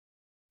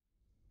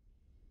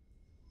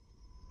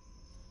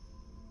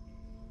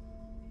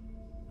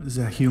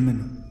They're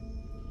human.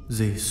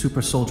 The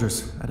super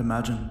soldiers, I'd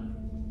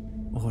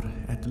imagine. Or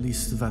at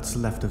least what's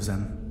left of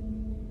them.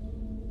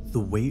 The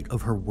weight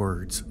of her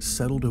words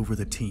settled over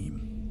the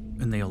team,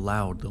 and they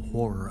allowed the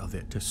horror of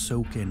it to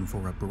soak in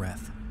for a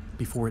breath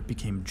before it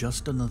became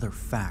just another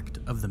fact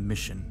of the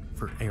mission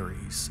for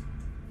Ares.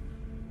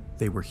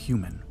 They were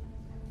human.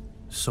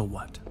 So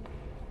what?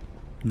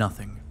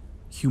 Nothing,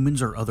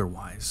 humans or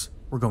otherwise,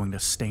 were going to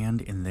stand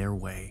in their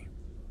way.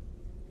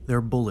 Their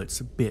bullets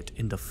bit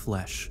into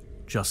flesh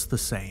just the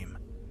same.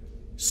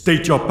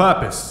 State your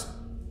purpose!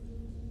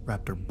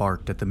 Raptor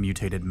barked at the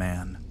mutated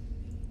man,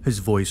 his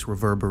voice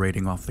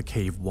reverberating off the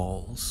cave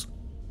walls.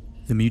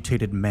 The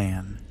mutated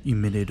man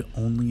emitted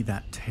only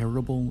that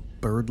terrible,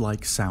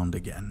 bird-like sound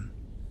again.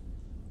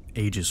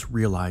 Aegis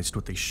realized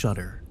with a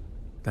shudder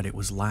that it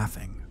was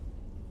laughing.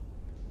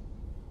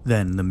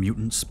 Then the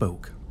mutant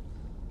spoke,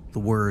 the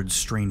words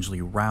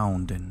strangely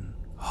round and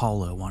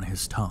hollow on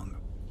his tongue.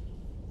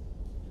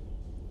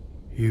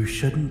 You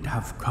shouldn't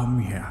have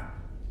come here.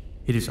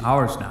 It is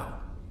ours now.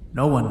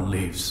 No one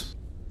leaves.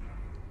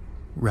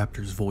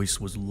 Raptor's voice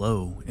was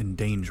low and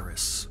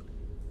dangerous.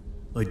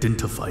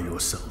 Identify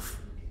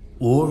yourself,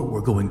 or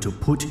we're going to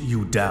put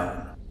you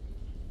down.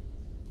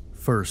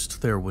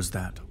 First, there was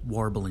that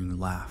warbling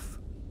laugh,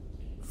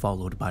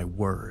 followed by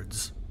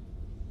words.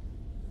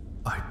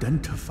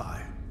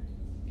 Identify?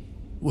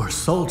 We're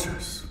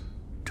soldiers,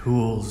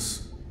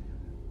 tools,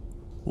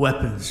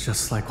 weapons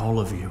just like all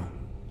of you.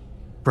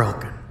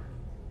 Broken,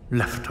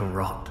 left to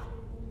rot.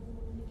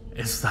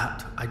 Is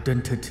that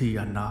identity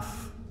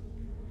enough?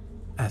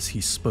 As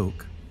he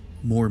spoke,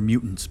 more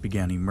mutants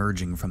began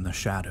emerging from the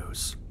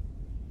shadows.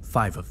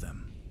 5 of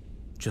them,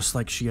 just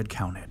like she had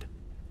counted.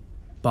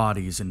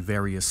 Bodies in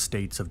various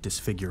states of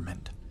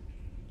disfigurement.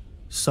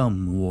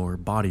 Some wore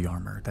body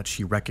armor that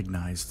she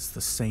recognized as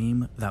the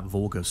same that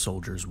Volga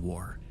soldiers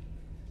wore,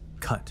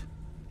 cut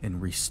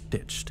and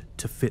restitched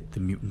to fit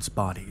the mutants'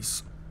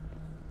 bodies.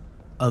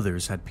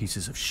 Others had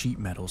pieces of sheet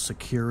metal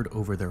secured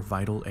over their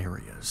vital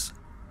areas.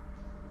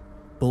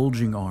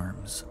 Bulging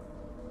arms,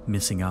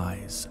 missing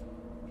eyes,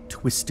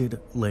 twisted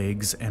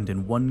legs, and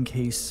in one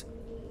case,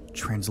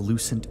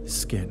 translucent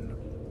skin.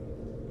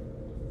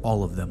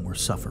 All of them were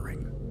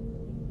suffering.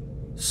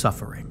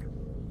 Suffering,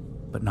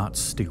 but not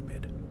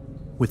stupid,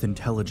 with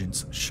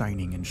intelligence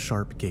shining in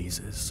sharp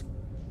gazes,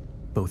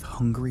 both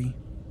hungry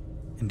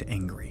and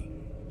angry.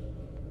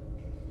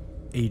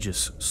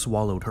 Aegis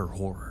swallowed her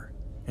horror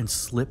and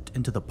slipped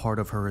into the part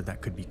of her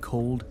that could be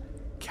cold,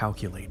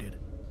 calculated,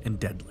 and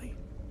deadly.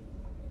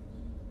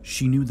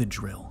 She knew the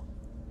drill.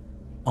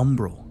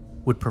 Umbral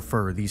would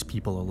prefer these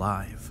people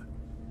alive,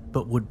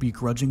 but would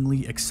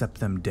begrudgingly accept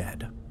them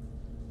dead.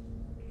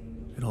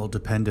 It all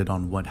depended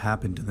on what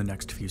happened in the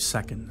next few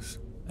seconds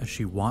as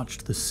she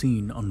watched the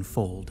scene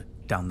unfold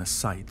down the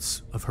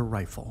sights of her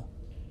rifle.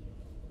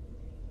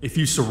 If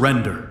you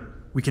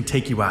surrender, we can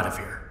take you out of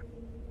here,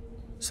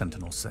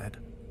 Sentinel said.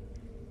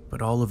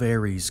 But all of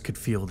Ares could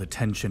feel the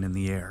tension in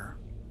the air.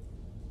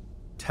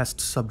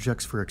 Test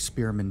subjects for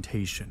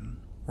experimentation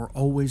were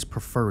always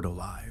preferred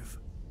alive,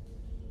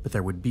 but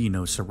there would be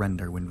no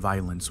surrender when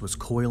violence was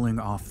coiling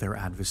off their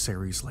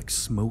adversaries like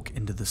smoke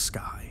into the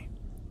sky.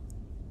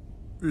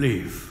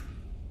 Leave.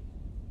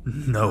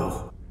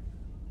 No.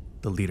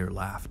 The leader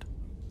laughed.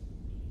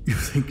 You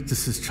think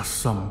this is just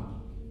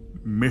some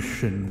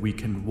mission we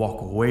can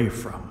walk away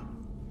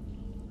from?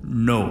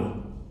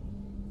 No.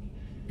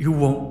 You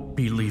won't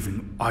be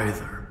leaving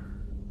either.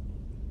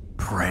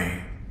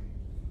 Pray.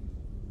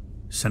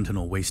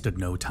 Sentinel wasted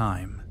no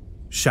time,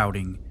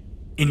 shouting,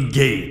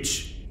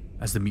 "Engage!"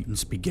 as the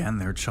mutants began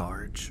their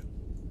charge.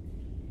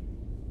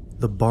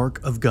 The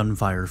bark of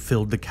gunfire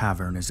filled the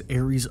cavern as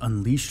Ares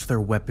unleashed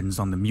their weapons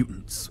on the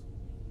mutants.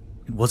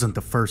 It wasn't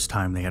the first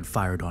time they had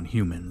fired on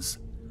humans,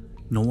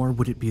 nor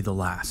would it be the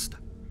last.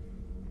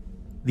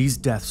 These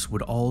deaths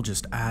would all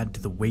just add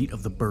to the weight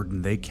of the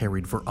burden they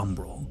carried for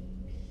Umbral,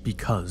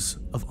 because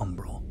of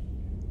Umbral.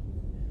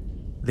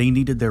 They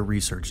needed their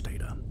research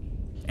data,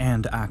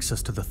 and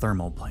access to the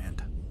thermal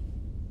plant,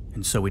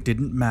 and so it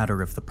didn't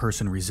matter if the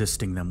person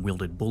resisting them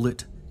wielded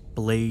bullet,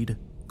 blade,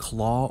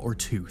 claw, or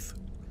tooth.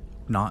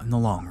 Not in the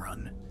long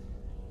run.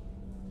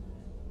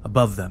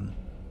 Above them,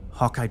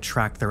 Hawkeye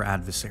tracked their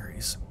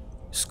adversaries,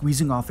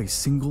 squeezing off a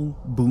single,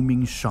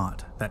 booming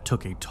shot that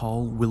took a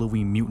tall,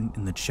 willowy mutant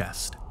in the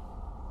chest.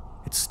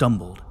 It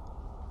stumbled,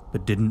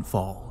 but didn't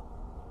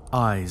fall,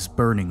 eyes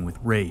burning with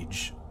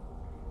rage.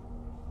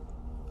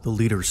 The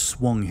leader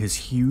swung his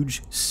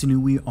huge,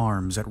 sinewy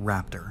arms at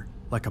Raptor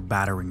like a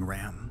battering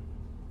ram.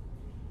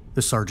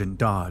 The sergeant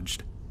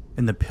dodged,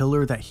 and the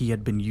pillar that he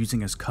had been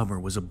using as cover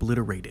was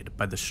obliterated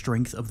by the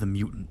strength of the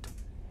mutant.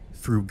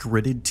 Through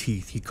gritted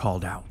teeth, he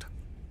called out,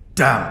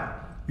 "Damn!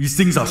 These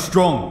things are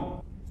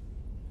strong!"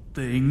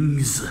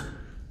 "Things?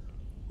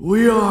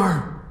 We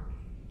are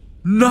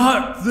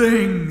not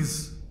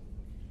things!"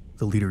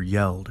 the leader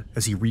yelled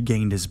as he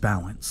regained his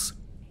balance.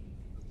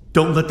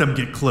 "Don't let them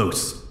get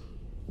close,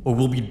 or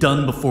we'll be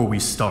done before we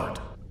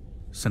start,"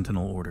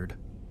 Sentinel ordered.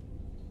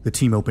 The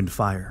team opened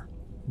fire,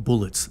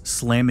 bullets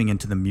slamming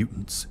into the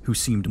mutants who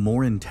seemed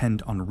more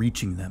intent on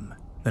reaching them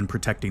than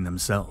protecting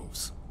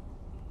themselves.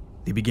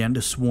 They began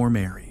to swarm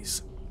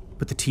Ares,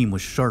 but the team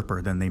was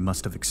sharper than they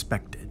must have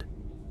expected,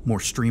 more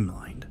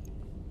streamlined.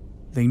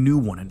 They knew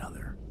one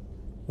another,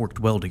 worked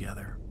well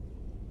together,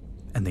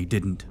 and they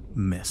didn't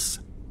miss.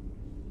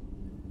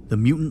 The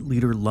mutant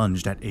leader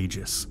lunged at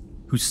Aegis,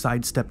 who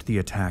sidestepped the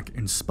attack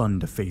and spun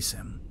to face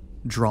him,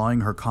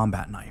 drawing her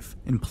combat knife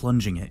and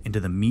plunging it into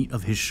the meat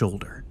of his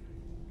shoulder.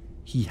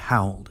 He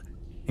howled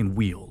and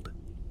wheeled,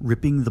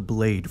 ripping the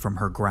blade from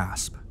her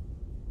grasp,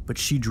 but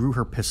she drew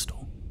her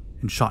pistol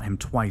and shot him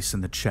twice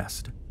in the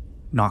chest,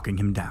 knocking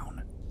him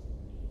down.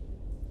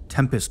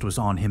 Tempest was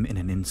on him in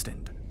an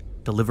instant,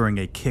 delivering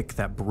a kick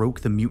that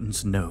broke the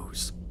mutant's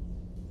nose.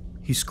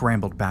 He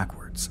scrambled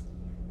backwards,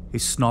 a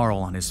snarl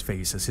on his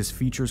face as his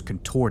features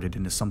contorted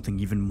into something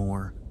even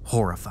more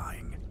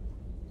horrifying.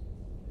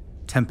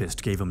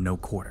 Tempest gave him no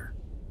quarter.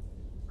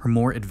 Her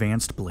more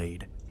advanced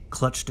blade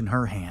clutched in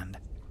her hand,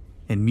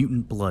 and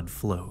mutant blood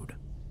flowed.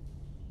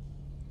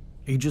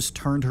 Aegis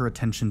turned her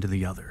attention to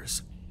the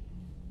others.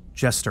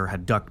 Jester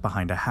had ducked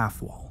behind a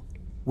half-wall,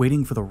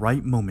 waiting for the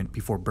right moment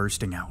before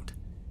bursting out,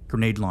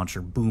 grenade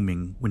launcher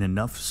booming when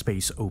enough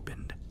space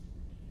opened.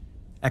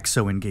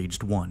 Exo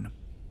engaged one,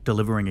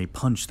 delivering a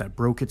punch that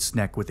broke its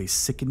neck with a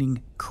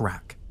sickening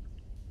crack.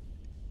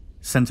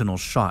 Sentinel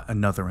shot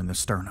another in the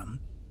sternum,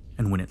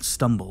 and when it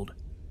stumbled,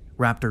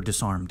 Raptor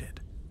disarmed it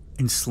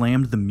and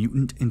slammed the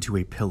mutant into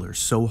a pillar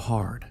so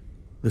hard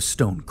the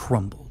stone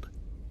crumbled.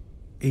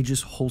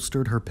 Aegis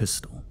holstered her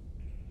pistol,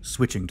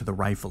 switching to the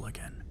rifle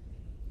again,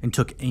 and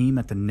took aim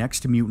at the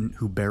next mutant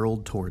who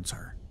barreled towards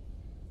her.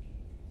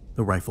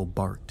 The rifle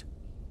barked,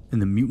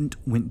 and the mutant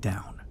went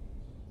down.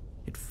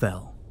 It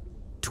fell,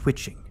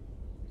 twitching,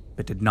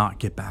 but did not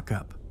get back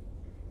up.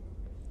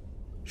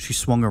 She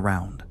swung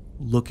around,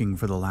 looking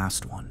for the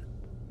last one.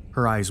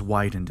 Her eyes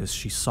widened as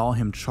she saw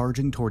him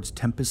charging towards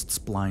Tempest's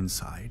blind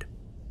side.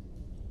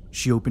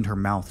 She opened her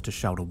mouth to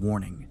shout a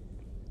warning,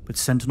 but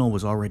Sentinel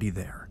was already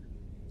there,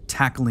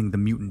 tackling the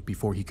mutant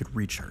before he could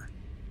reach her.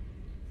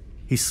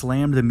 He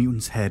slammed the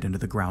mutant's head into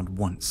the ground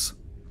once,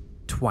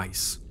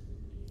 twice,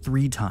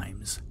 3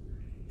 times,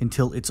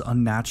 until its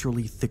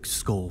unnaturally thick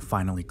skull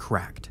finally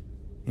cracked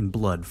and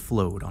blood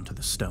flowed onto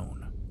the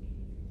stone.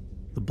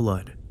 The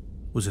blood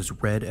was as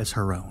red as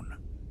her own.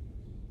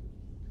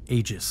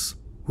 Aegis,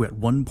 who at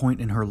one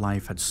point in her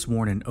life had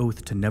sworn an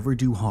oath to never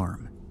do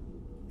harm,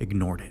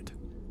 ignored it.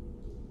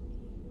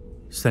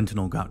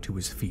 Sentinel got to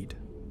his feet,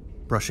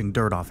 brushing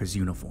dirt off his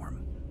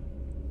uniform.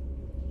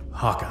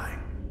 Hawkeye,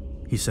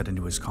 He said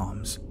into his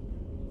comms.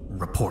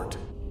 report.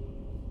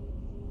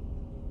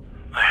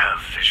 I have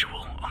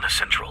visual on the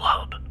central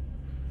hub.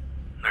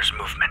 There's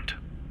movement.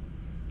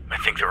 I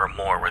think there are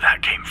more where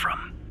that came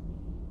from.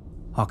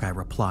 Hawkeye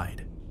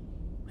replied,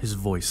 his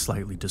voice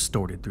slightly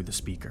distorted through the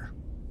speaker.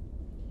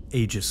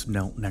 Aegis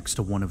knelt next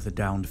to one of the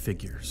downed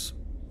figures,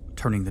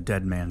 turning the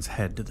dead man's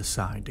head to the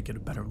side to get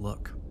a better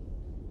look.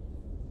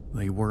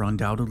 They were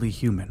undoubtedly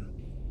human,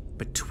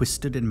 but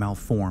twisted and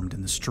malformed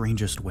in the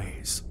strangest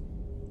ways.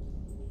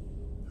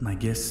 My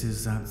guess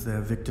is that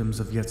they're victims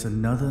of yet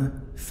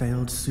another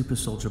failed super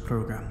soldier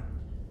program.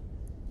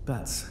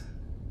 But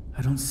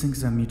I don't think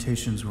their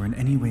mutations were in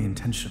any way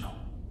intentional.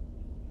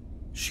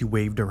 She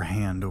waved her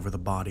hand over the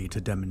body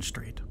to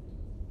demonstrate.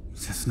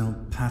 There's no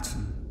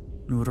pattern,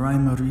 nor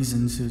rhyme or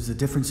reason to the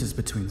differences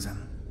between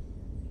them.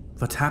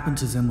 What happened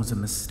to them was a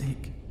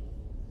mistake,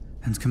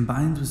 and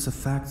combined with the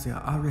fact they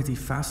are already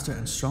faster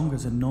and stronger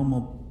than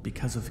normal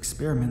because of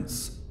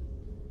experiments.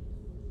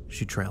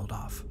 She trailed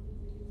off.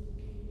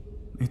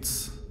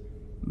 It's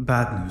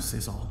bad news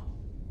is all.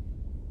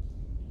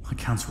 I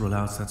can't rule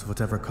out that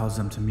whatever caused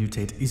them to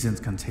mutate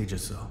isn't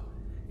contagious, though.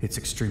 It's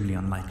extremely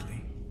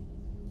unlikely.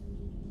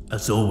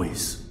 As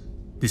always,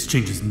 this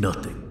changes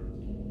nothing.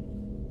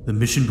 The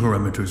mission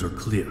parameters are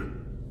clear.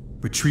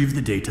 Retrieve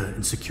the data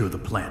and secure the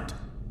plant.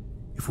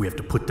 If we have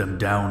to put them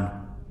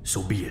down,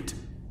 so be it.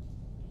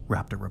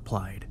 Raptor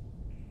replied.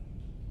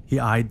 He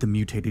eyed the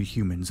mutated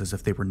humans as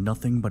if they were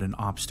nothing but an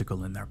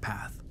obstacle in their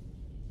path.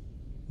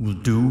 We'll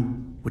do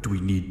what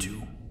we need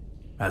to,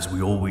 as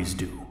we always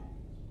do.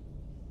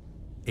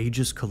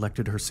 Aegis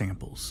collected her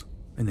samples,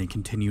 and they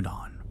continued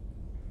on.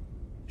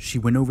 She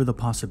went over the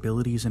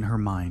possibilities in her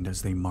mind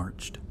as they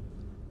marched.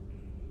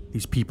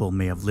 These people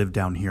may have lived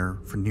down here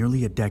for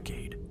nearly a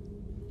decade,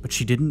 but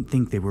she didn't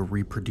think they were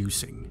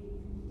reproducing.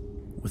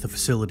 With a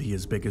facility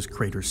as big as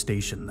Krater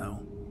Station,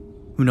 though,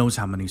 who knows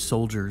how many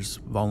soldiers,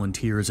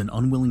 volunteers, and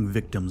unwilling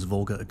victims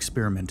Volga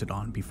experimented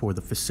on before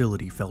the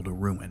facility fell to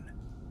ruin.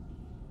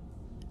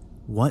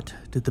 What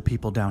did the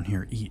people down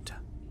here eat?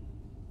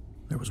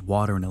 There was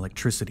water and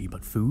electricity,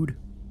 but food?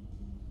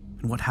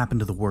 And what happened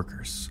to the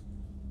workers?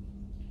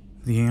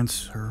 The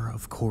answer,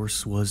 of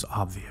course, was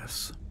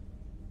obvious.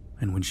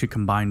 And when she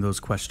combined those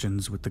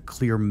questions with the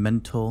clear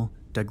mental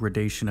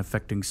degradation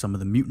affecting some of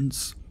the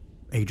mutants,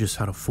 Aegis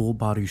had a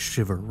full-body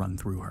shiver run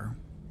through her.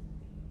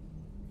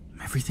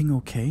 "Everything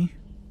okay?"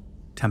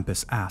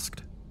 Tempest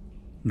asked,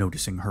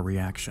 noticing her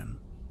reaction.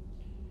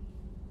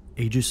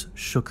 Aegis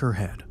shook her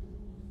head.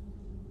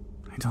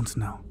 I don't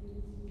know.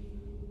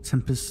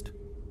 Tempest,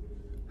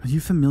 are you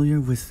familiar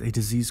with a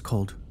disease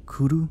called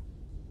Kuru?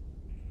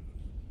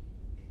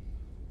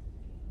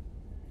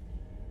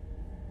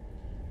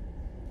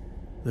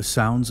 The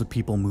sounds of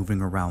people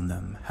moving around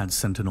them had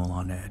Sentinel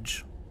on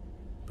edge,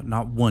 but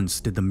not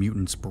once did the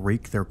mutants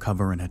break their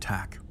cover and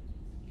attack.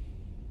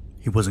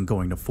 He wasn't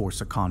going to force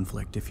a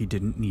conflict if he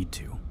didn't need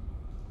to.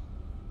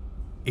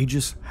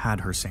 Aegis had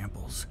her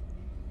samples,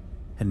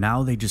 and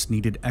now they just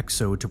needed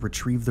Exo to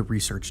retrieve the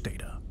research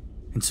data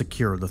and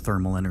secure the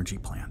thermal energy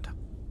plant.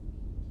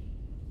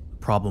 The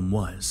problem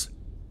was,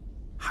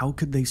 how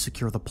could they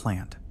secure the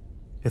plant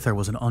if there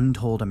was an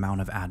untold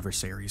amount of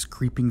adversaries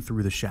creeping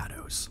through the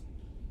shadows?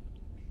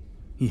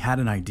 He had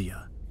an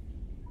idea,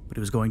 but it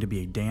was going to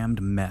be a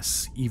damned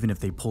mess even if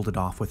they pulled it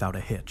off without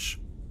a hitch.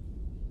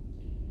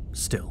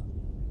 Still,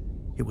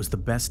 it was the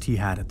best he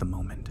had at the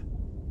moment.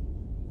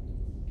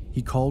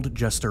 He called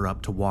Jester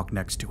up to walk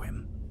next to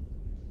him.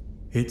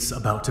 It's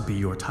about to be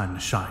your time to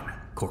shine,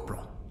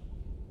 Corporal.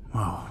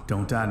 Oh,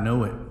 don't I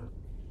know it?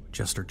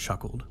 Jester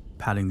chuckled,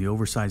 patting the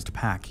oversized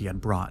pack he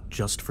had brought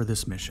just for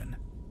this mission.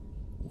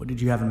 What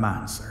did you have in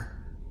mind, sir?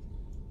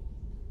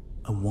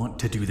 I want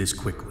to do this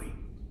quickly,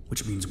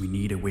 which means we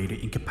need a way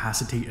to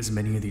incapacitate as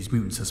many of these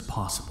mutants as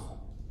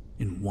possible,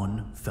 in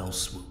one fell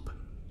swoop.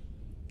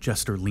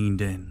 Jester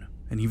leaned in,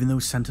 and even though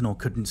Sentinel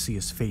couldn't see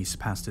his face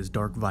past his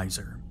dark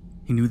visor,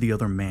 he knew the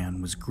other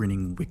man was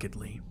grinning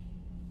wickedly.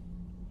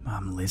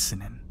 I'm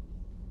listening.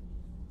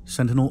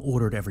 Sentinel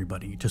ordered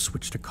everybody to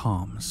switch to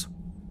comms,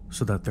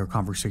 so that their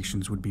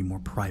conversations would be more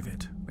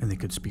private and they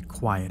could speak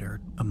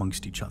quieter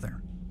amongst each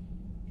other.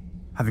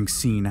 Having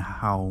seen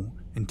how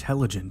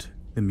intelligent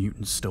the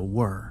mutants still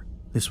were,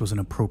 this was an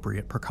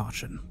appropriate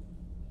precaution.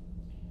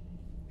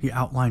 He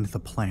outlined the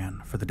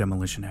plan for the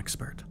demolition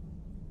expert.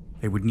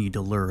 They would need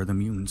to lure the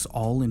mutants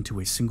all into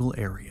a single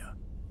area,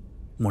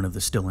 one of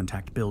the still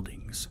intact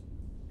buildings,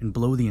 and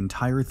blow the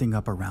entire thing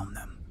up around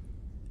them,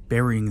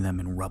 burying them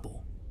in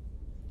rubble.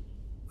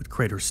 With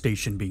Krater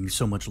Station being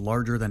so much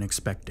larger than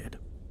expected,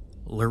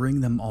 luring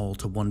them all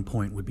to one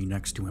point would be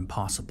next to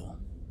impossible.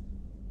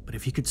 But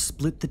if he could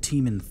split the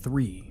team in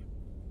 3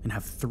 and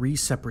have 3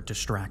 separate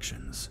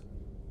distractions,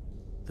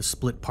 the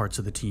split parts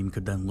of the team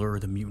could then lure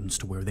the mutants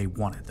to where they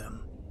wanted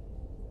them.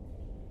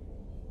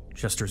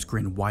 Jester's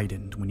grin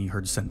widened when he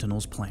heard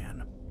Sentinel's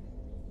plan.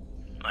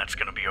 That's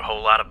gonna be a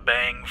whole lot of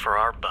bang for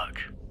our buck.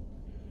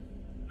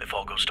 If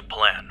all goes to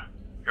plan,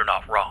 you're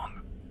not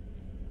wrong.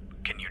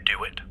 Can you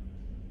do it?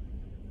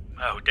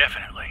 Oh,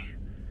 definitely.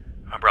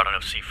 I brought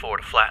enough C4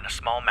 to flatten a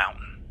small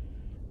mountain.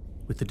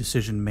 With the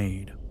decision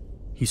made,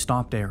 he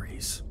stopped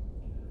Ares,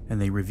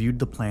 and they reviewed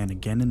the plan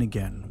again and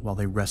again while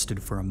they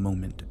rested for a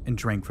moment and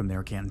drank from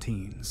their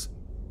canteens.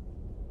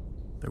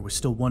 There was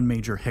still one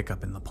major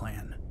hiccup in the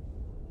plan: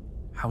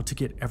 how to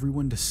get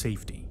everyone to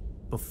safety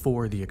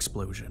before the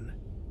explosion.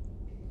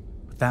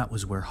 But that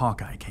was where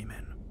Hawkeye came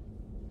in.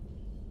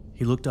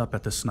 He looked up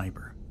at the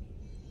sniper.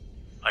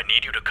 I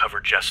need you to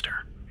cover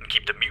Jester and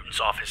keep the mutants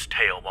off his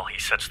tail while he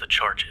sets the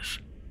charges.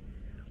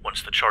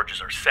 Once the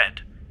charges are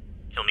set,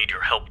 he'll need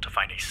your help to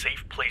find a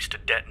safe place to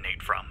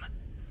detonate from,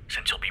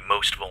 since he'll be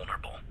most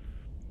vulnerable.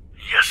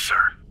 Yes,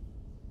 sir.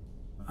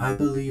 I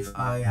believe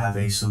I have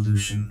a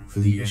solution for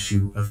the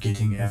issue of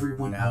getting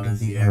everyone out of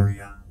the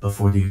area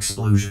before the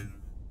explosion.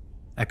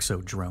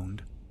 Exo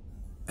droned.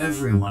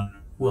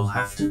 Everyone will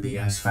have to be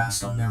as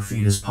fast on their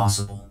feet as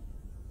possible.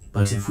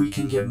 But if we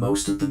can get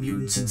most of the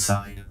mutants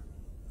inside,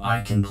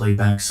 I can play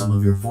back some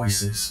of your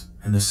voices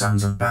and the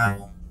sounds of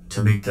battle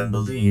to make them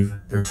believe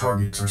their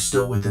targets are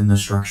still within the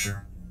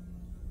structure.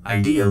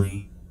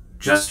 Ideally,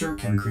 Jester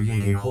can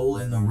create a hole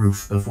in the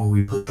roof before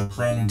we put the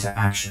plan into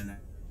action,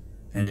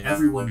 and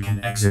everyone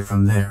can exit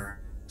from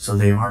there so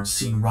they aren't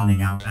seen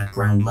running out at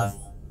ground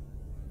level.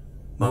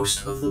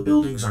 Most of the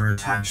buildings are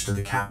attached to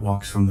the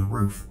catwalks from the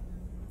roof,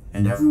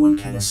 and everyone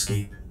can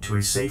escape to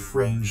a safe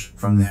range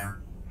from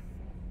there.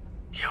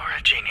 You're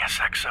a genius,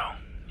 Exo.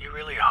 You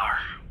really are.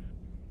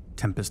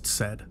 Tempest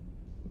said.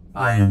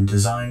 I am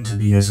designed to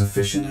be as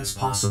efficient as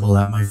possible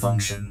at my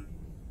function.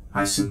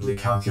 I simply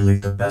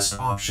calculate the best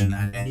option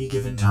at any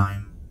given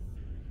time.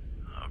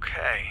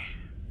 Okay.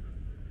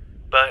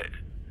 But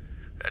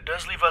that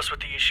does leave us with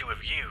the issue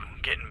of you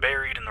getting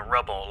buried in the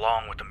rubble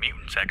along with the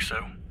mutants,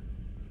 Exo.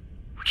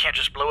 We can't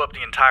just blow up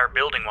the entire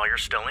building while you're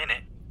still in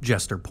it.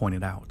 Jester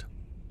pointed out.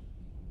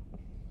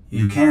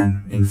 You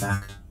can, in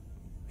fact.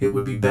 It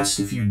would be best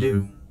if you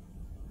do,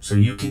 so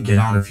you can get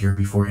out of here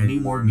before any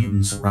more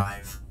mutants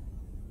arrive.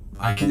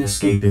 I can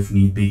escape if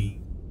need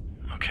be.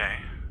 Okay.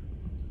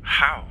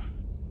 How?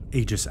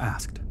 Aegis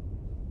asked.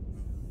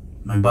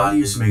 My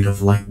body is made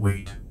of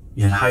lightweight,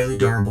 yet highly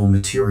durable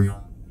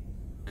material.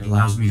 It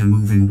allows me to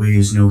move in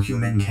ways no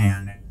human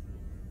can,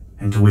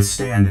 and to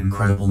withstand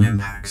incredible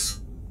impacts.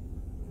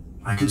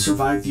 I can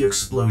survive the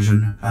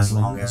explosion as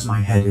long as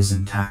my head is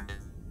intact.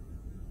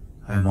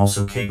 I am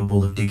also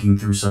capable of digging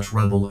through such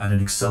rubble at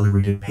an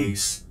accelerated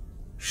pace,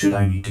 should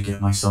I need to get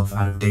myself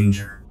out of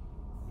danger.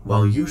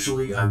 While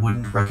usually I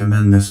wouldn't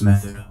recommend this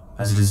method,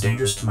 as it is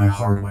dangerous to my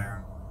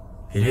hardware.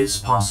 It is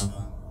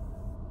possible.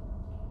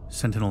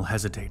 Sentinel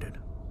hesitated.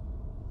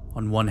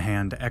 On one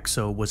hand,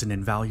 Exo was an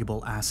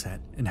invaluable asset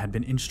and had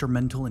been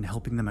instrumental in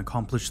helping them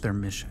accomplish their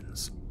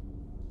missions.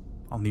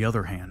 On the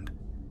other hand,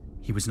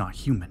 he was not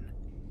human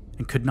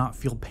and could not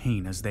feel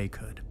pain as they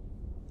could.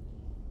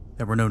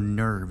 There were no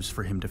nerves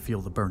for him to feel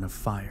the burn of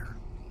fire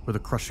or the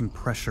crushing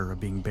pressure of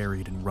being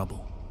buried in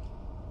rubble.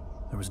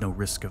 There was no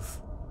risk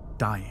of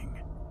dying.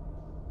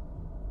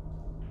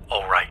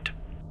 All right,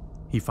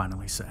 He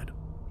finally said.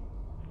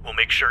 we'll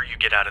make sure you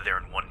get out of there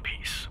in one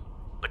piece,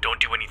 but don't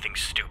do anything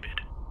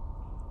stupid.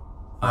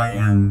 I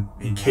am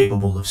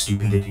incapable of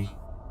stupidity.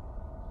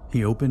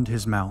 He opened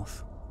his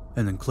mouth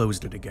and then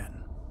closed it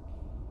again.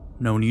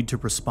 No need to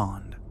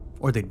respond,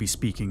 or they'd be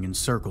speaking in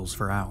circles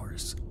for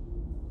hours.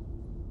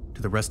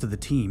 To the rest of the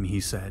team, he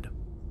said,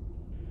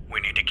 We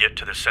need to get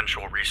to the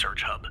central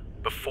research hub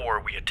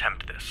before we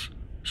attempt this,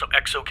 so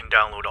Exo can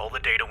download all the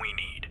data we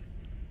need.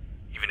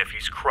 Even if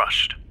he's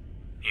crushed,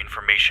 the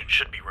information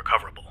should be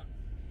recoverable.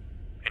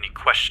 Any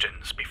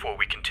questions before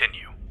we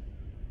continue?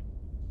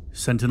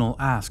 Sentinel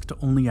asked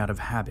only out of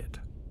habit,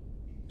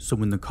 so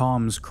when the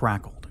comms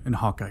crackled and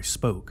Hawkeye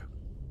spoke,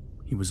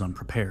 he was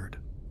unprepared.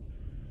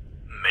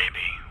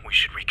 Maybe we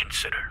should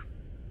reconsider.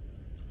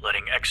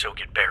 Letting Exo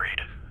get buried,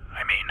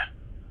 I mean.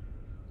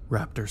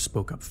 Raptor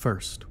spoke up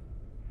first.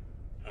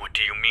 What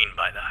do you mean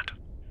by that?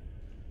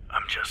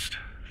 I'm just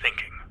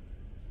thinking.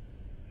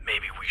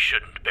 Maybe we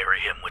shouldn't bury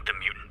him with the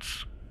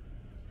mutants.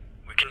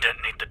 We can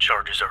detonate the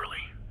charges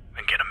early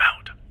and get him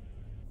out.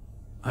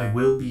 I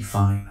will be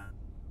fine.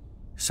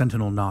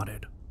 Sentinel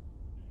nodded.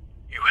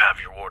 You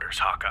have your orders,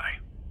 Hawkeye.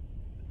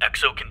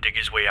 Exo can dig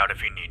his way out if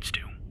he needs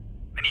to,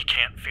 and he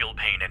can't feel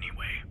pain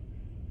anyway.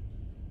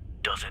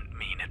 Doesn't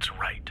mean it's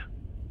right.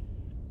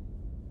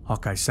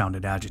 Hawkeye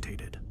sounded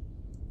agitated.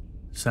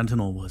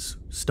 Sentinel was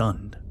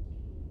stunned.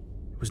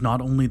 It was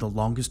not only the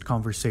longest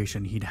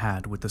conversation he'd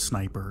had with the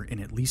sniper in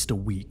at least a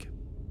week,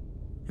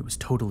 it was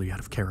totally out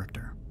of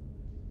character.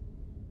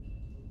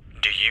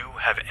 Do you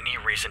have any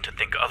reason to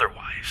think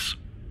otherwise?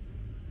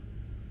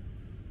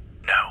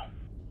 No.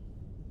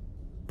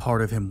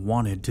 Part of him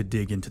wanted to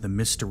dig into the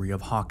mystery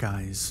of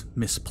Hawkeye's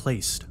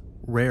misplaced,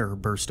 rare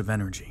burst of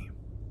energy,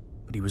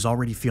 but he was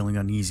already feeling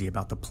uneasy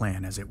about the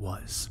plan as it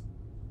was,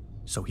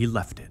 so he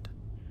left it.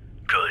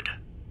 Good.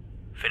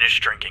 Finish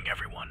drinking,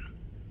 everyone,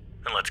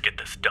 and let's get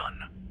this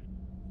done.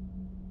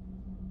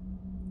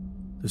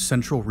 The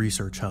Central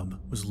Research Hub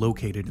was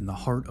located in the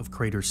heart of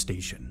Krater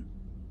Station.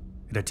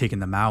 It had taken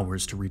them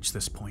hours to reach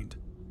this point,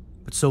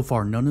 but so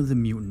far none of the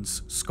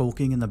mutants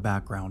skulking in the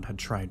background had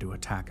tried to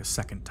attack a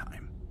second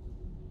time.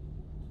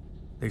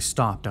 They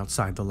stopped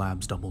outside the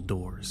lab's double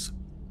doors,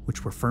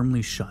 which were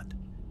firmly shut.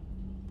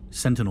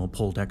 Sentinel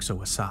pulled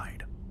Exo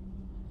aside.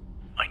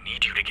 I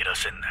need you to get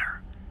us in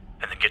there,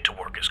 and then get to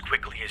work as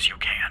quickly as you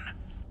can.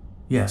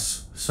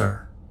 Yes,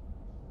 sir.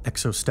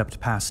 Exo stepped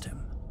past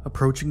him,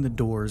 approaching the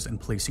doors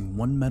and placing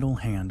one metal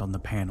hand on the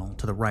panel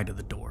to the right of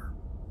the door.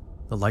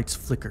 The lights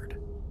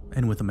flickered,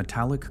 and with a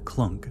metallic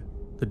clunk,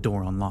 the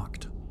door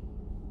unlocked.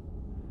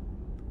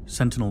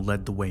 Sentinel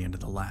led the way into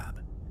the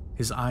lab,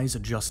 his eyes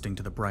adjusting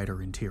to the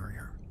brighter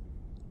interior.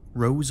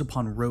 Rows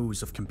upon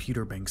rows of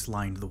computer banks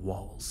lined the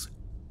walls,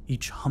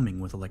 each humming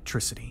with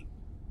electricity.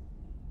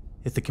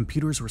 If the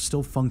computers were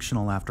still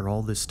functional after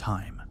all this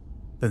time,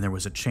 then there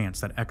was a chance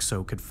that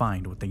Exo could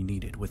find what they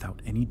needed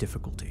without any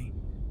difficulty.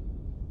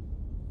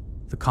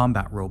 The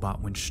combat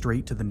robot went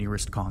straight to the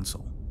nearest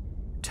console,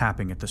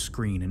 tapping at the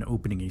screen and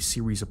opening a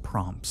series of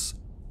prompts.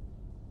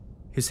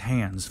 His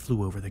hands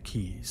flew over the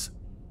keys,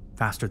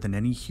 faster than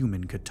any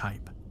human could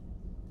type,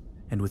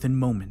 and within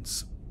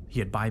moments, he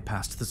had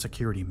bypassed the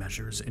security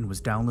measures and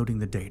was downloading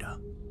the data.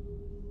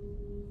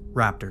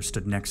 Raptor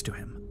stood next to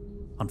him,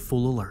 on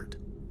full alert.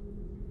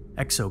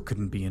 Exo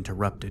couldn't be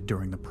interrupted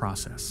during the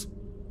process,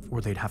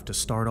 or they'd have to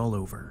start all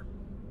over.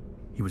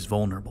 He was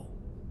vulnerable,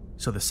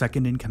 so the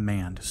second in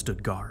command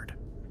stood guard.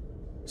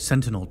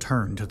 Sentinel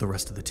turned to the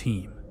rest of the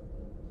team.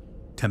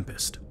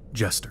 Tempest,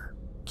 Jester,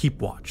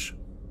 keep watch.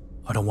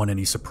 I don't want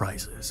any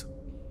surprises.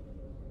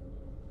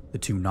 The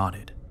two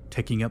nodded,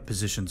 taking up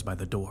positions by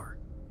the door.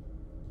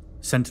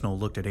 Sentinel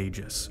looked at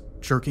Aegis,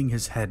 jerking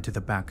his head to the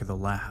back of the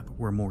lab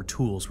where more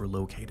tools were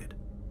located.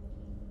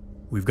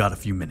 We've got a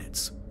few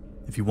minutes,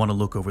 if you want to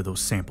look over those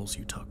samples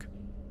you took.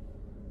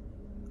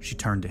 She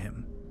turned to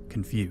him,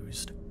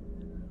 confused.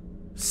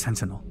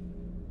 Sentinel,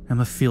 I'm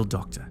a field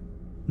doctor,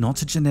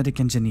 not a genetic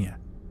engineer.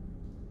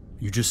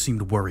 You just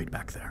seemed worried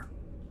back there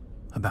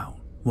about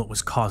what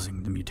was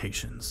causing the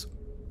mutations.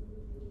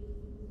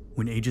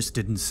 When Aegis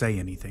didn't say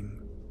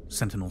anything,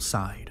 Sentinel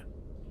sighed.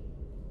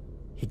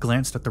 He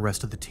glanced at the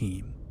rest of the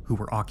team, who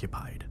were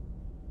occupied,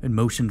 and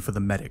motioned for the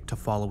medic to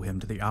follow him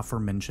to the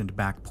aforementioned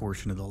back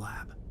portion of the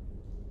lab.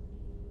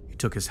 He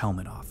took his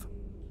helmet off,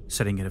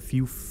 setting it a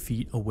few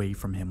feet away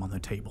from him on the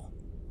table,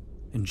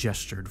 and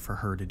gestured for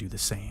her to do the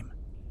same.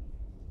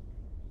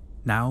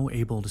 Now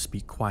able to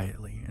speak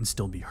quietly and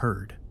still be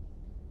heard,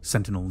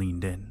 Sentinel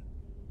leaned in.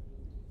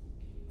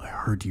 I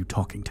heard you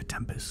talking to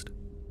Tempest.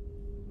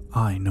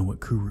 I know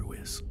what Kuru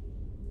is,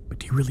 but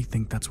do you really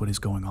think that's what is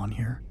going on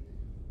here?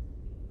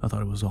 I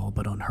thought it was all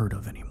but unheard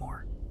of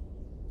anymore.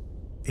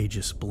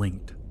 Aegis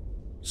blinked,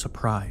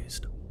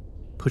 surprised,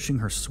 pushing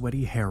her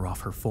sweaty hair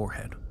off her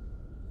forehead.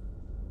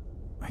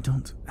 I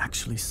don't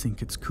actually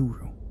think it's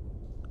Kuru,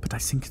 but I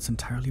think it's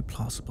entirely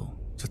plausible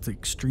that the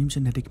extreme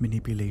genetic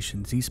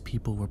manipulation these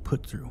people were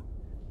put through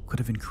could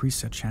have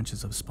increased their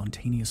chances of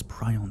spontaneous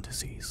prion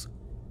disease.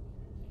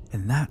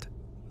 And that,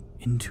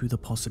 into the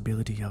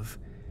possibility of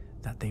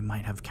that they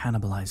might have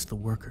cannibalized the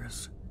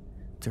workers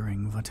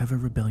during whatever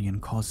rebellion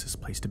caused this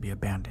place to be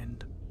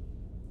abandoned.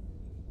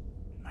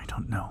 I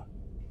don't know.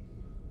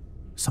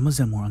 Some of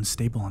them were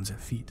unstable on their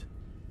feet,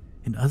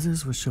 and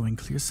others were showing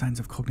clear signs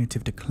of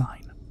cognitive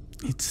decline.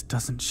 It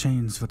doesn't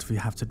change what we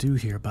have to do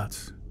here,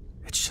 but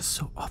it's just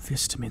so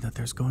obvious to me that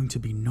there's going to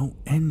be no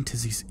end to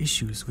these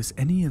issues with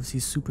any of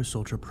these super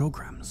soldier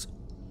programs.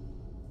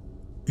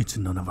 It's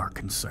none of our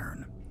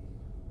concern.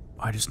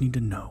 I just need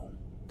to know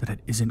that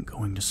it isn't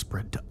going to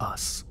spread to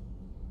us.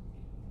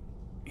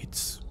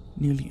 It's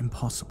nearly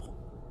impossible,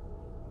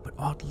 but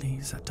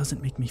oddly, that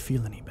doesn't make me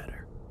feel any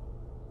better.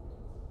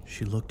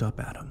 She looked up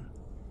at him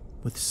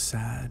with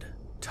sad,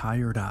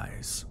 tired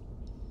eyes.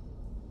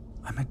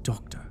 I'm a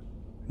doctor,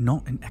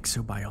 not an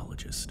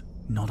exobiologist,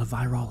 not a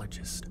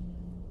virologist,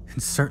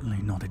 and certainly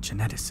not a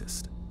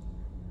geneticist.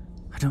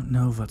 I don't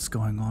know what's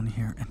going on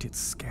here, and it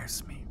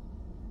scares me.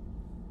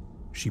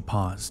 She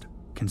paused,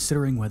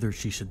 considering whether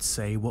she should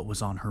say what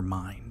was on her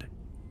mind,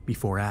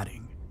 before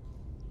adding,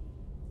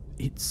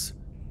 "It's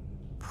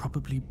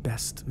probably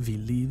best we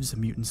leave the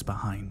mutants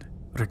behind,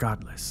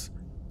 regardless.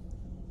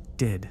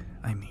 Dead,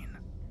 I mean.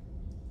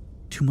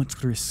 Too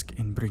much risk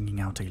in bringing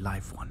out a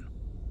live one.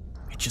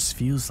 It just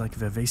feels like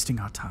we're wasting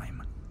our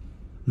time.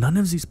 None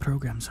of these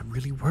programs have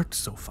really worked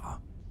so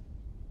far."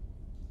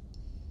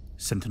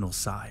 Sentinel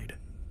sighed.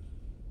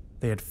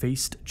 They had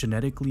faced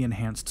genetically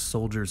enhanced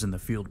soldiers in the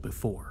field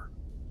before,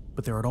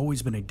 but there had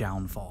always been a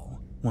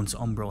downfall once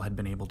Umbral had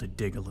been able to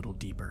dig a little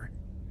deeper.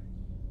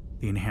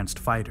 The enhanced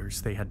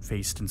fighters they had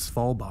faced in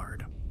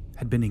Svalbard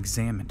had been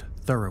examined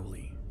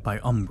thoroughly by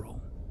Umbral,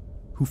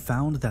 who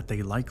found that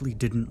they likely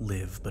didn't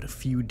live but a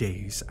few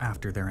days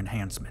after their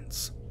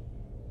enhancements.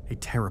 A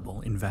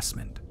terrible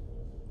investment.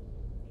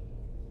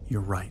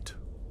 You're right,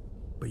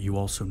 but you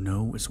also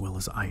know as well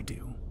as I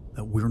do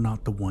that we're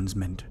not the ones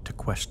meant to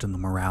question the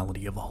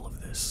morality of all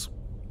of this.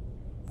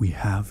 We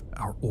have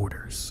our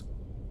orders.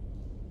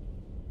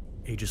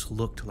 Aegis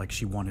looked like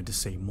she wanted to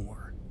say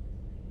more,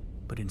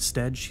 but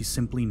instead she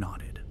simply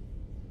nodded.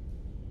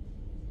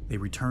 They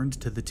returned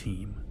to the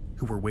team,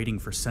 who were waiting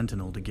for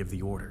Sentinel to give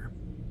the order.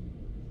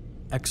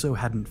 Exo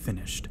hadn't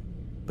finished,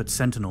 but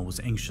Sentinel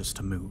was anxious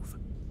to move.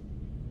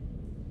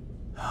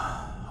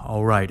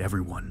 All right,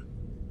 everyone.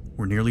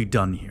 We're nearly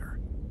done here.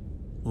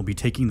 We'll be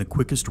taking the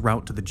quickest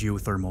route to the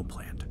geothermal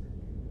plant.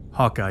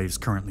 Hawkeye is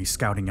currently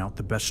scouting out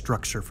the best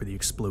structure for the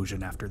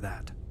explosion after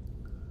that.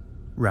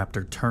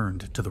 Raptor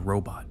turned to the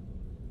robot.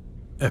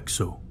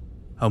 Exo,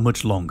 how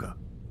much longer?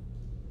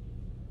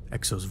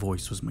 Exo's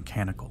voice was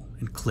mechanical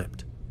and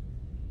clipped.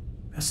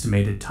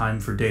 Estimated time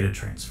for data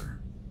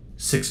transfer.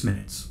 6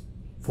 minutes,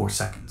 4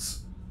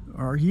 seconds.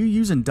 Are you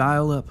using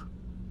dial-up?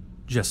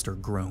 Jester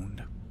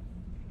groaned.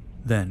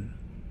 Then,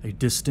 a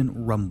distant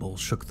rumble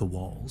shook the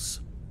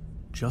walls.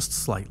 Just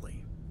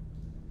slightly.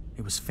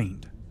 It was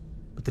faint,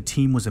 but the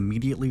team was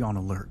immediately on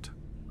alert,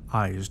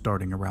 eyes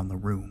darting around the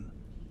room.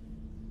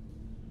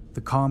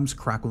 The comms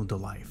crackled to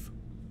life,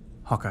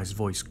 Hawkeye's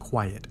voice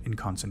quiet in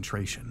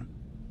concentration.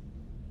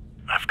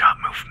 I've got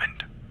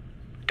movement.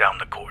 Down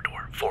the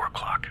corridor, 4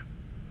 o'clock.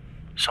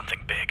 Something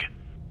big.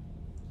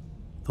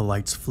 The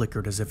lights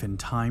flickered as if in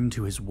time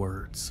to his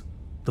words,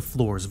 the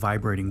floors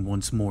vibrating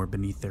once more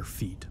beneath their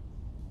feet.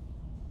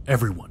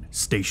 Everyone,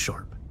 stay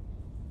sharp.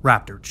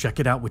 Raptor, check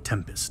it out with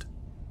Tempest.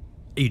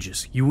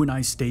 Aegis, you and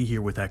I stay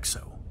here with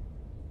Exo.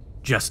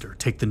 Jester,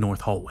 take the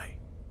north hallway.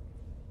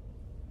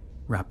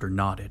 Raptor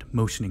nodded,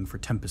 motioning for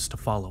Tempest to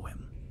follow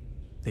him.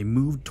 They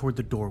moved toward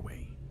the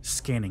doorway,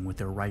 scanning with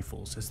their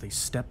rifles as they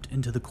stepped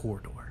into the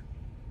corridor.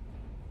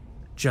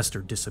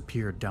 Jester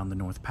disappeared down the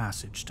north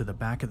passage to the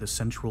back of the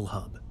central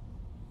hub,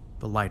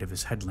 the light of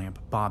his headlamp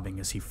bobbing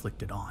as he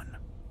flicked it on.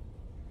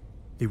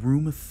 The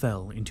room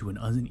fell into an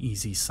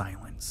uneasy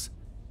silence,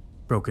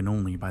 broken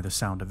only by the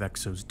sound of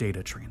Exo's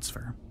data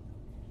transfer.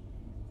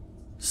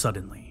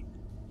 Suddenly,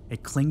 a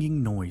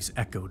clanging noise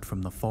echoed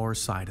from the far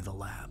side of the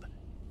lab.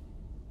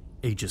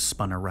 Aegis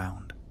spun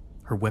around,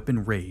 her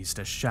weapon raised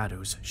as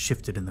shadows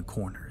shifted in the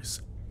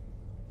corners.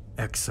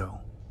 Exo,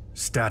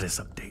 status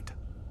update.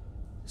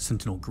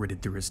 Sentinel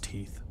gritted through his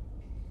teeth.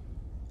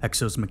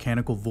 Exo's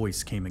mechanical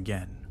voice came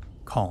again,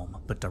 calm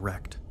but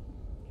direct.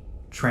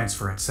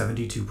 Transfer at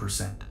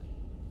 72%.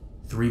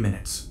 3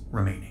 minutes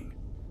remaining.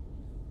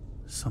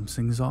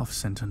 Something's off,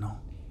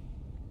 Sentinel.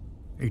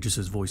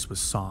 Aegis's voice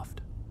was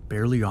soft,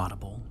 barely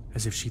audible,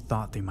 as if she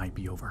thought they might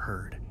be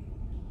overheard.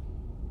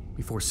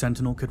 Before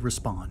Sentinel could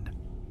respond,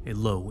 a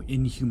low,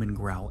 inhuman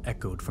growl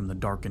echoed from the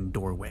darkened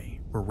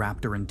doorway where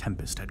Raptor and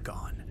Tempest had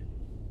gone.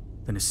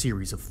 Then a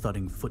series of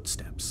thudding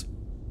footsteps,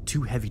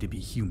 too heavy to be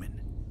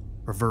human,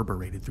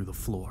 reverberated through the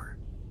floor.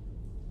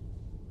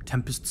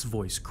 Tempest's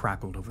voice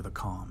crackled over the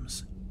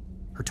comms,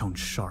 her tone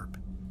sharp.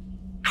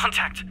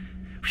 Contact!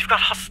 We've got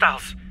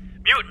hostiles!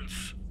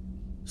 Mutants!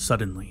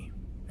 Suddenly,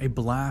 a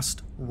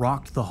blast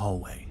rocked the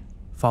hallway,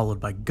 followed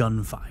by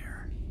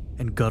gunfire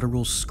and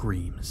guttural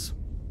screams.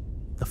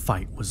 The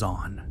fight was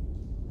on.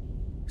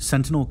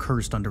 Sentinel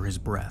cursed under his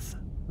breath,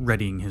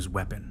 readying his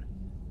weapon.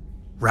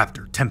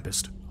 "Raptor,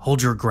 Tempest,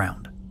 hold your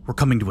ground. We're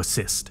coming to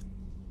assist."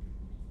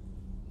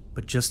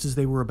 But just as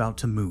they were about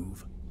to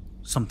move,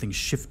 something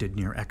shifted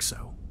near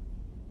Exo.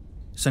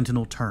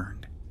 Sentinel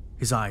turned,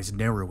 his eyes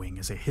narrowing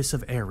as a hiss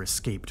of air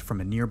escaped from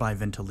a nearby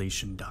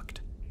ventilation duct.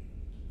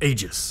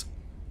 "Aegis!"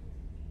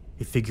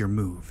 A figure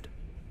moved,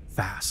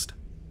 fast.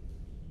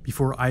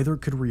 Before either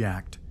could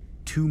react,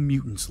 two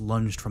mutants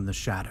lunged from the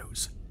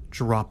shadows,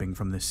 dropping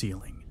from the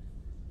ceiling.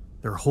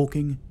 Their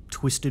hulking,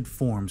 twisted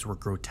forms were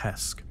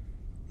grotesque,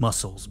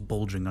 muscles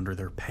bulging under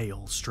their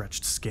pale,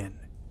 stretched skin.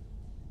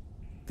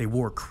 They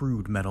wore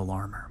crude metal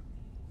armor,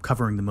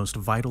 covering the most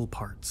vital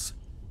parts.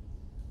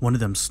 One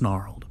of them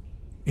snarled,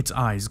 its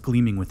eyes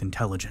gleaming with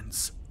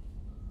intelligence.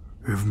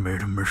 "You've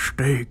made a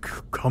mistake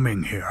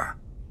coming here."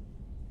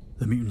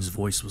 The mutant's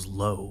voice was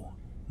low,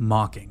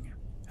 mocking,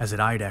 as it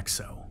eyed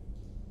Exo.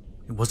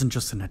 It wasn't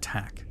just an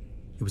attack,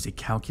 it was a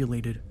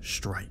calculated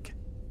strike.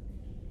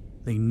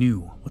 They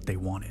knew what they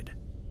wanted.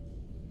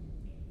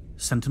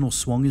 Sentinel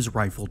swung his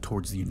rifle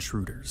towards the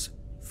intruders,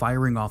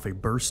 firing off a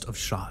burst of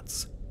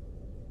shots.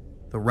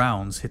 The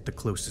rounds hit the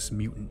closest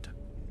mutant,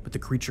 but the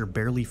creature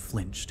barely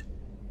flinched,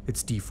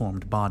 its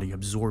deformed body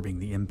absorbing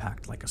the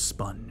impact like a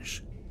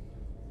sponge.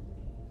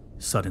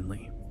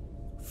 Suddenly,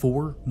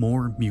 4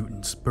 more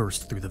mutants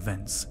burst through the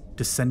vents,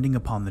 descending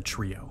upon the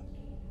trio.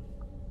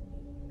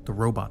 The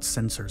robot's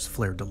sensors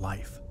flared to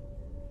life,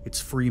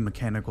 its free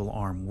mechanical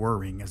arm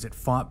whirring as it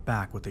fought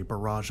back with a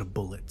barrage of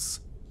bullets.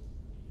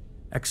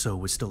 Exo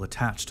was still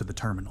attached to the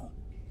terminal,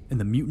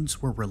 and the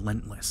mutants were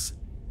relentless,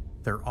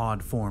 their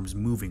odd forms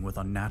moving with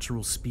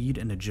unnatural speed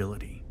and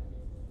agility.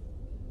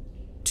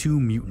 2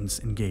 mutants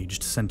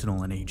engaged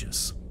Sentinel and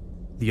Aegis.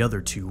 The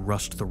other 2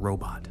 rushed the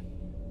robot.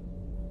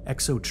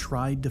 Exo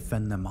tried to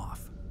fend them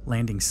off,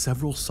 landing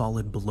several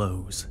solid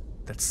blows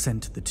that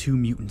sent the 2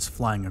 mutants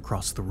flying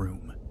across the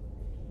room.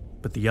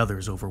 But the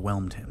others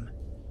overwhelmed him,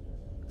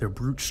 their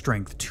brute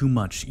strength too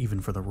much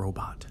even for the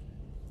robot.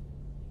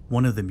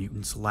 One of the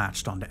mutants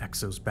latched onto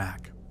Exo's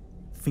back,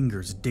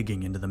 fingers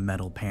digging into the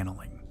metal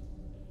paneling.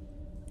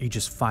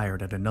 Aegis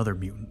fired at another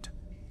mutant,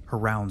 her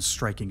rounds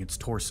striking its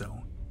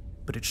torso,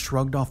 but it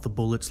shrugged off the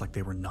bullets like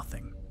they were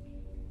nothing.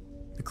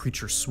 The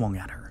creature swung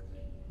at her,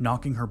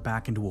 knocking her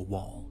back into a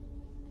wall.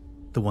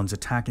 The ones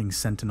attacking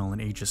Sentinel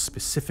and Aegis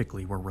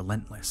specifically were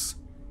relentless,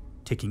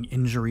 taking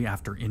injury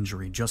after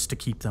injury just to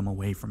keep them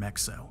away from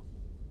Exo.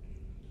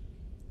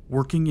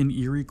 Working in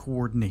eerie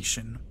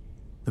coordination,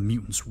 the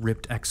mutants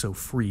ripped Exo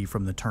free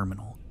from the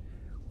terminal,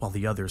 while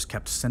the others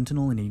kept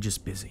Sentinel and Aegis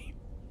busy.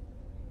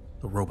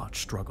 The robot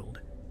struggled,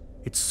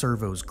 its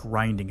servos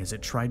grinding as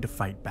it tried to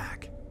fight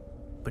back,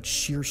 but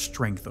sheer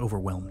strength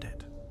overwhelmed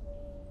it.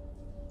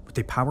 With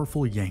a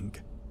powerful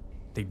yank,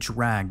 they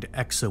dragged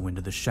Exo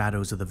into the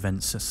shadows of the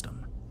vent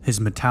system,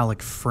 his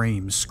metallic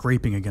frame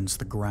scraping against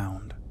the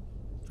ground.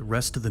 The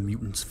rest of the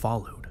mutants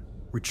followed,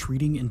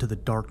 retreating into the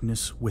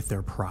darkness with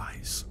their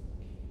prize.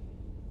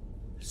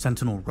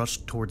 Sentinel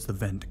rushed towards the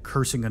vent,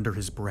 cursing under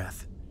his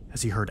breath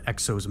as he heard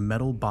Exo's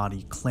metal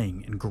body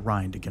clang and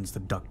grind against the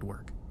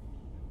ductwork.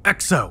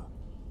 "Exo!"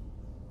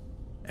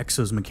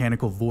 Exo's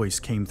mechanical voice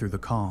came through the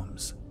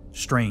comms,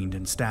 strained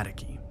and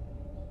staticky.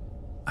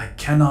 "I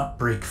cannot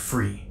break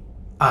free.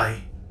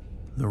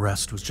 The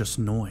rest was just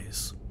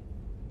noise.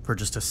 For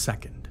just a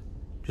second,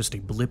 just a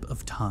blip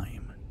of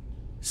time,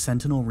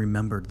 Sentinel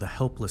remembered the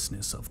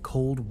helplessness of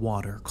cold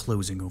water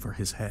closing over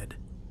his head.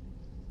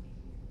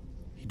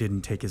 He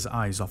didn't take his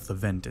eyes off the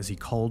vent as he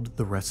called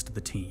the rest of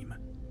the team.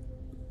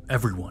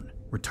 "Everyone,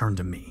 return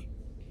to me.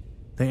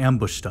 They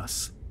ambushed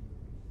us.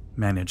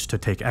 Managed to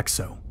take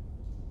Exo."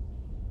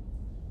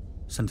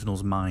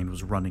 Sentinel's mind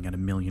was running at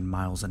 1,000,000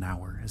 miles an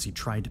hour as he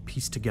tried to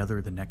piece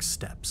together the next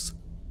steps.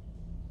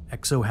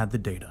 Exo had the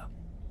data,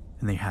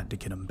 and they had to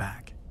get him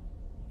back,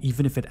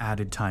 even if it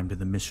added time to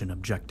the mission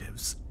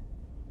objectives.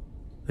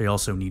 They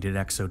also needed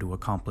Exo to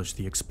accomplish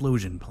the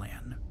explosion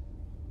plan.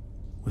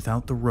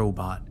 Without the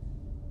robot,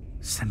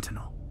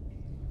 "Sentinel,"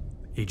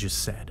 Aegis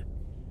said,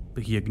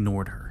 but he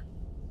ignored her.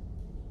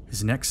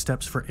 His next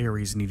steps for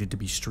Ares needed to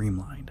be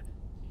streamlined,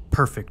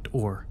 perfect,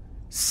 or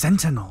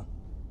 "Sentinel!"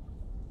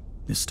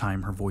 This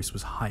time her voice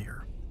was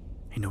higher,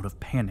 a note of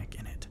panic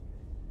in it.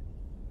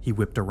 He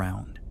whipped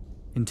around,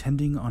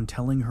 intending on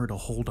telling her to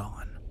hold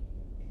on,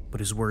 but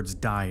his words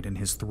died in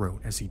his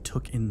throat as he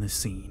took in the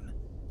scene.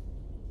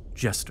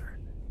 Jester,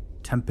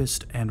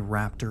 Tempest, and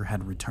Raptor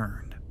had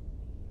returned.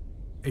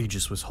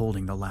 Aegis was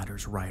holding the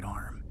latter's right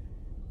arm,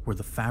 where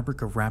the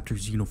fabric of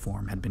Raptor's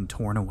uniform had been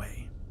torn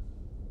away.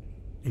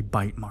 A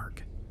bite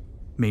mark,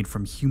 made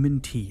from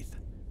human teeth,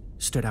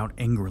 stood out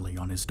angrily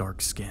on his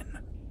dark skin.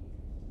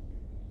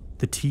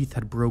 The teeth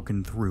had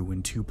broken through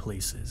in 2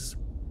 places,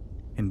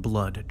 and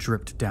blood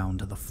dripped down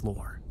to the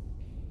floor.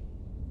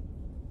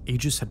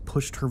 Aegis had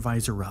pushed her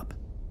visor up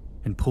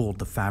and pulled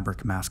the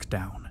fabric mask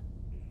down,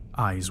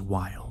 eyes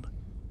wild.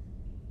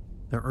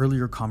 Their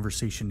earlier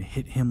conversation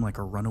hit him like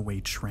a runaway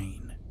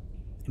train,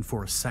 and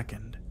for a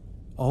second,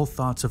 all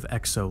thoughts of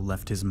Exo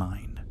left his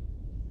mind.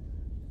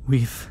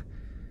 We've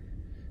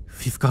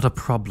got a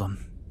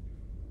problem,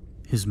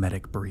 his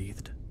medic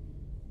breathed.